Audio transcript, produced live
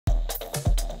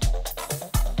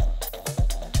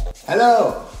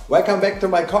Hello, welcome back to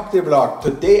my cocktail vlog.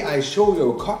 Today I show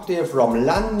you a cocktail from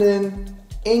London,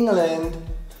 England,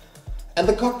 and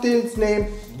the cocktail's named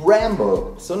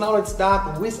Bramble. So now let's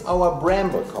start with our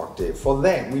Bramble cocktail. For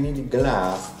that we need a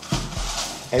glass,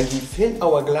 and we fill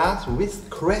our glass with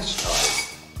crushed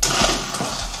ice.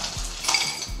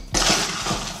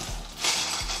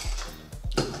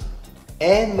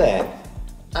 And then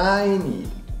I need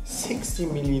 60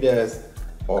 milliliters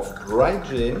of dry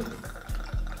gin,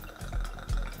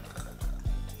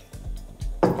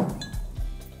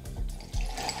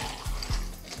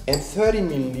 and 30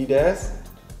 milliliters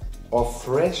of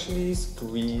freshly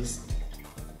squeezed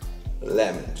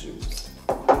lemon juice,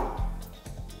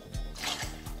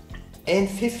 and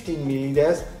 15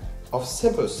 milliliters of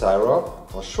simple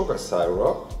syrup or sugar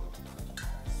syrup,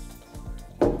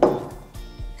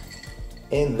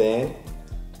 and then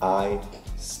I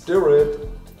stir it.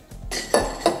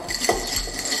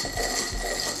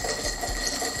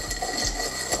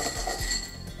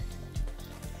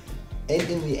 And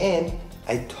in the end,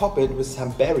 I top it with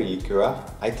some berry liqueur.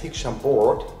 I take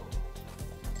Chambord.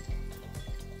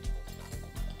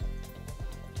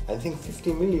 I think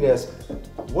 15 milliliters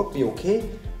would be okay.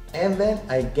 And then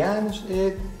I garnish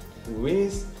it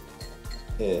with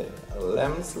a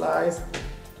lemon slice,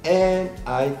 and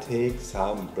I take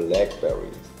some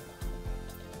blackberries.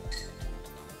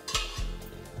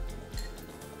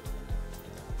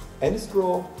 And a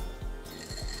straw.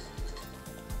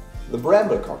 The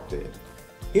Bramble cocktail.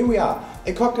 Here we are,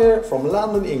 a cocktail from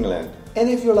London, England. And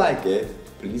if you like it,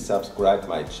 please subscribe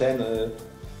my channel.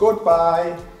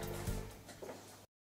 Goodbye!